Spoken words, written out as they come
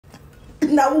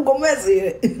Now Gomez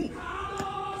here.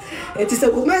 It is a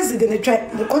Gomez in the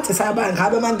track, the Cotta Saba and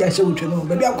Haberman that show you know,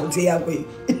 maybe I'll continue away.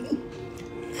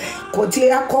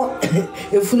 Continue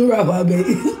a funeral,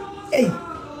 baby. Hey.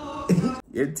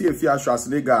 Yet, if you are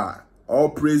Schwarzenegger, all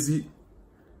praise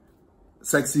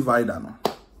XY VIDA.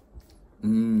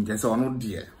 No, yes, or no,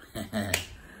 dear.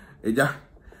 Eja,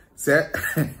 say,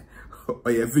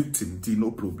 or a victim,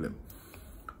 no problem.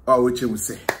 Or which you will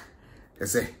say,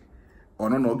 or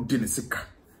no, dinner sick,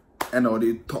 and all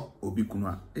the talk will be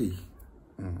kuna. Hey,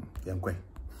 young quay.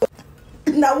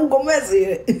 Now Gomez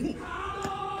here.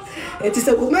 It is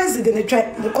a Gomez in the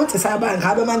track, the Cotta Saba and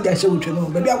Haberman that show you know,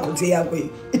 maybe I'll continue away.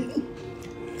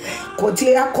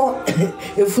 Continue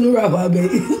a funeral,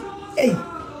 baby. Hey.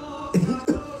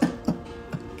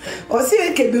 Or see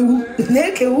a kebu,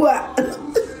 naked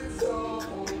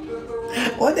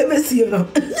what they see, you know.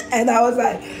 And I was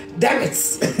like, damn it,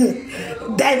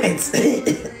 damn it.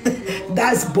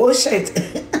 That's bullshit.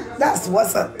 That's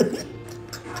what's up.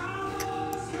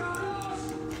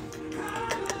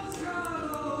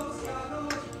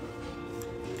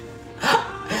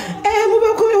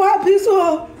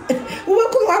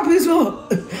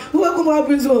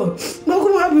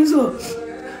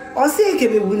 Or say ke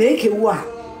be buneke wa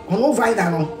ono VIDA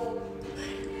no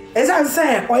as I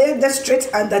say or the straight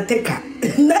undertaker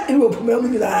na Europe me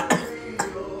na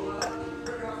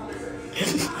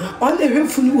on the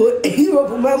full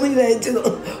Europe me na ntino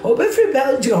obe free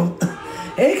Belgium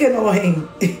e ke no hen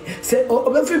say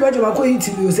obe free Belgium akọ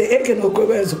interview say e ke no go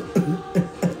bezo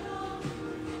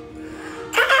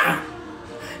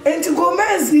and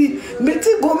Gomez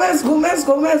meti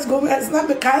Gomez na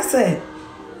be ka say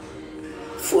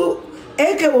full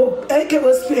eke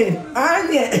was Spain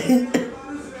anye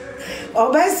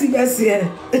obesi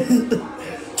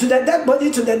to the dead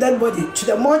body to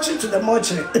the mortuary to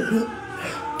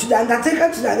the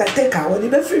undertaker when you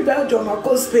be free Belgium or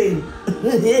go Spain.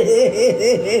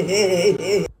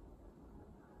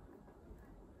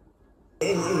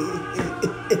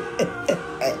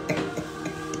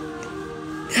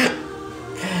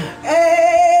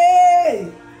 Hey,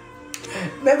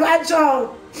 me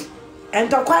bacho.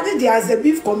 And according to as the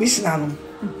beef commissioner,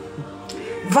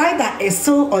 VIDA is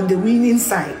still on the winning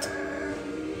side.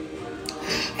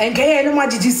 And can you know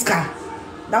Jiska?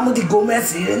 Now the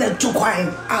Gomez in two coin.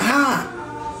 Aha.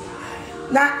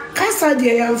 Now Casa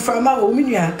de Infama,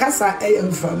 Ominia, Casa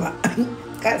Infama,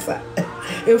 Casa.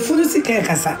 A full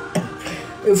Casa.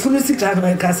 A full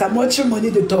Casa, much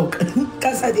money to talk.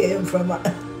 Casa de Infama.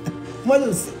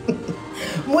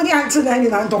 Money until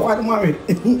 99 to what married.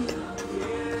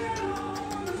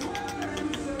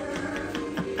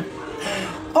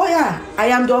 Oh yeah, I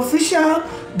am the official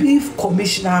beef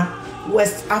commissioner,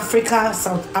 West Africa,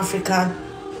 South Africa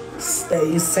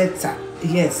sector.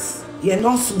 Yes, you're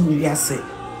not so yes.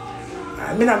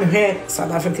 I mean, I'm here,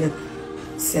 South African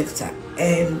sector,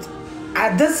 and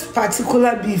at this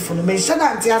particular beef, me sure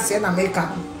that I say na make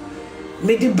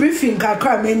me the briefing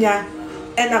kakra menya,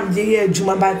 and I'm the year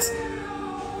Juma, but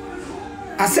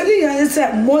I said you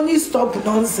say money stop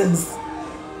nonsense,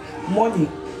 money.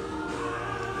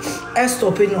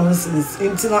 Stopping nonsense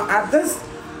until at this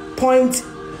point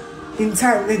in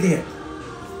time there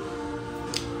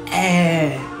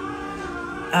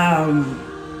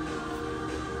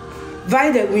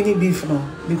VIDA winning beef no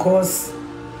because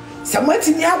somewhere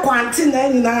in your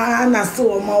quarantine na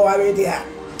still more worried there.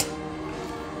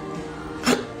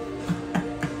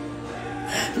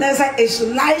 There's like it's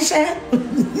Elisha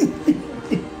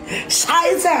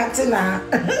Scheiße na.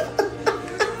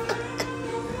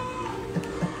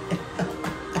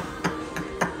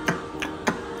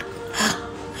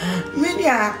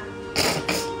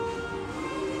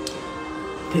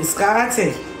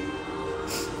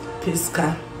 Pesca.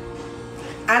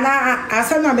 And I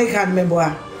said, I make a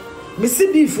member.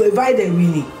 Missy beef will VIDA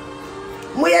winning.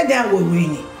 Moya down will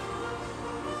winning.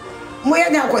 Moya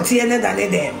down what he ended than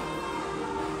them.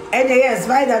 And yes,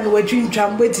 VIDA no between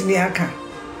tram waiting the aka.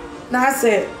 Now I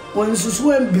said, when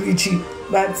Susu bleachy,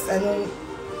 but I know,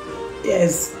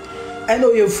 yes, I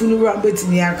know your funeral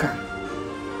waiting the aka.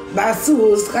 But I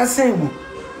still was casting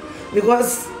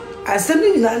because I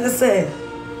said, say,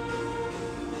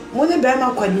 money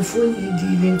bema kwa phone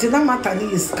idi nti na mata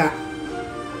ni iska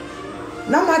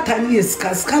na mata ni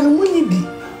iska ska no muni bi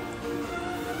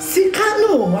sika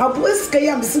no abueska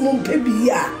ya msimu mpebi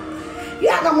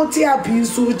ya na moti api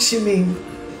so chimi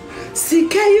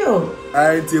sika yo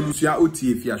ai ti ebusia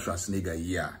oti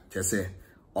AFIA-SCHWAR ya chese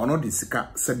ono de sika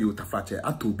sabi utafache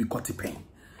ato bi kotipen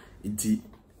nti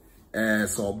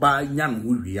so ba nyan ho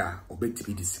wi a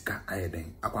obetimi de sika ayeden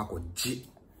akwakọ ji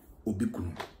obi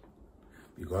kunu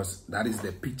because that is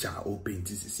the picture or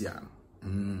painting here.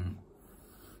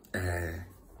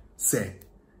 Say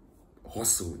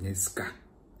hustle nyeska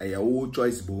old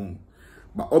choice boom,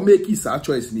 but o make is a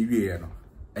choice ni wie no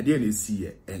e dey na see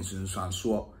e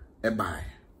ensunsuanso e buy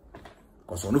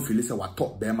cause ono feel say what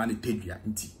top be man tedua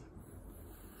nti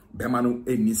be man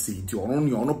eni see nti ono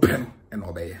ne ono pe no e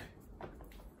no be ye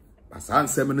pasan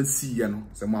sem no see ye no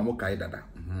se mo amokai dada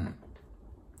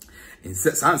in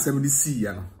san sem no see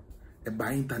ye no e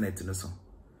buy internet no so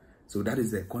that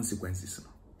is the consequences no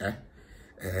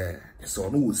so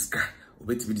no uska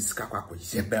obetimi diska kwa kwa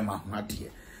je be ma ho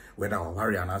ade whether or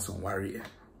worry and as on worry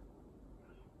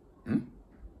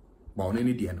but on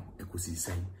any day no ekosi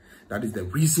saying that is the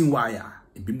reason why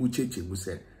in mu cheche mu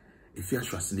say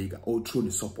AFIA-SCHWAR all through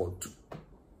the support to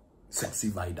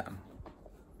XY VIDA.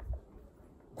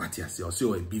 What you say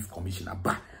also a beef commissioner,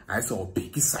 but I saw a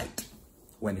big side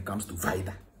when it comes to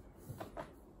VIDA.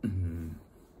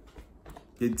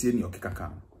 Get in your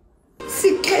kaka.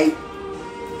 CK,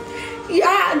 yeah,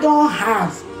 I don't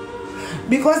have.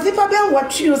 Because the people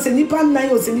watch you, say nipa na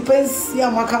you, say nipa see a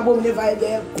makabo never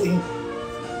there queen.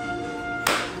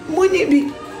 Money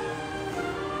be,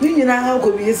 ni na how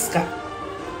ko be ska.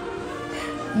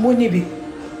 Money be.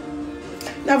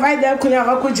 Na VIDA queen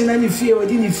a ko jina ni fie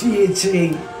odi ni fie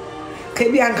eche.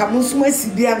 Ke bi anka musu asi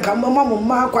bi anka mama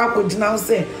mama ko jina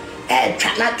say,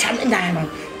 twa na twa me dan no.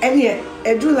 Ene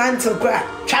edu lanto kwa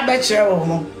twa be kire wo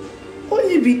mo.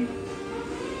 Money be.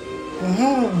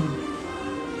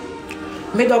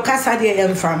 Me do kasa de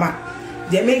enfama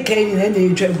de me kai na na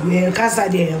etwa gu kasa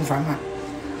de enfama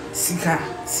sika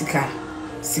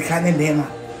ne bema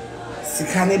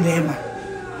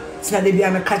sina de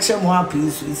bia me ka che mo apu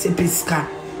so se peska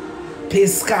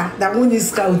da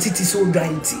muniska utiti so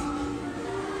dwanti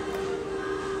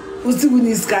uti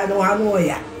muniska no anu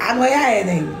ya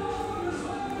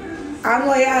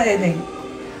ene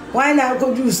why na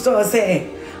go do store say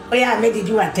oya me did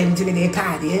you attend to the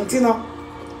party and you know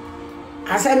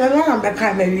I said, I'm back.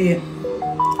 I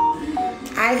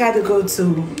got to go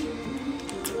to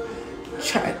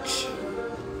church.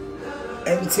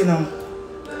 And you know,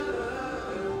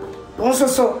 also,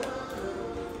 so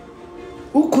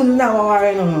who couldn't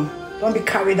now don't be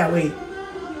carried away.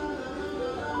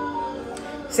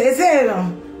 Say,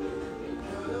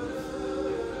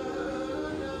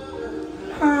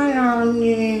 hi,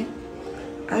 Annie.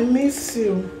 I miss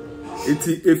you. It's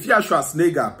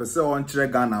AFIA-SCHWAR person on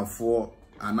Ghana for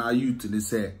an you to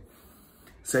say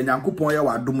Nyankopon ya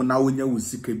wadom na wonya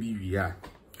wusika bi wia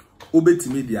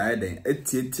obetimi dia eden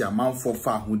etietia manfo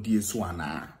fa hodie so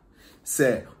ana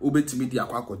say obetimi dia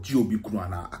kwakoji obi kunu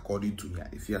ana according to me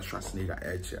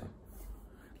AFIA-SCHWAR eche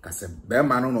ka say be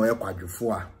ma no ye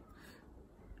kwadwefo a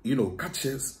you know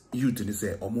catches you to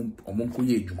say omon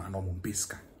ye adwuma no omon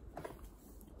peska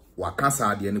wakasa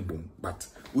ade ne bom but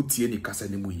utie ni kasa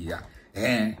ni mu ya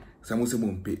some say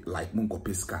mo pay like mo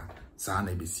peska sa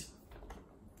na besi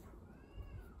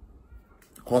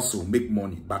hustle make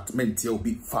money but mentia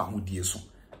obi fa hodie so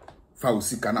fa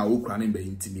usika na okura ne be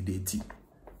intimidate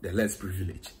the less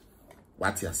privilege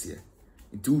what you say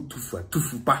into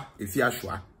tufu pa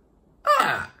AFIA-SCHWAR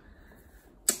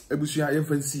ebusia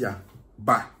yefansi ya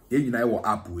ba ye nyina e wo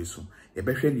app we so ye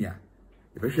behwe nia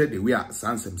ye behwe the way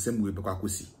sansem we be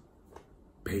kwakosi.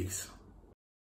 Peace.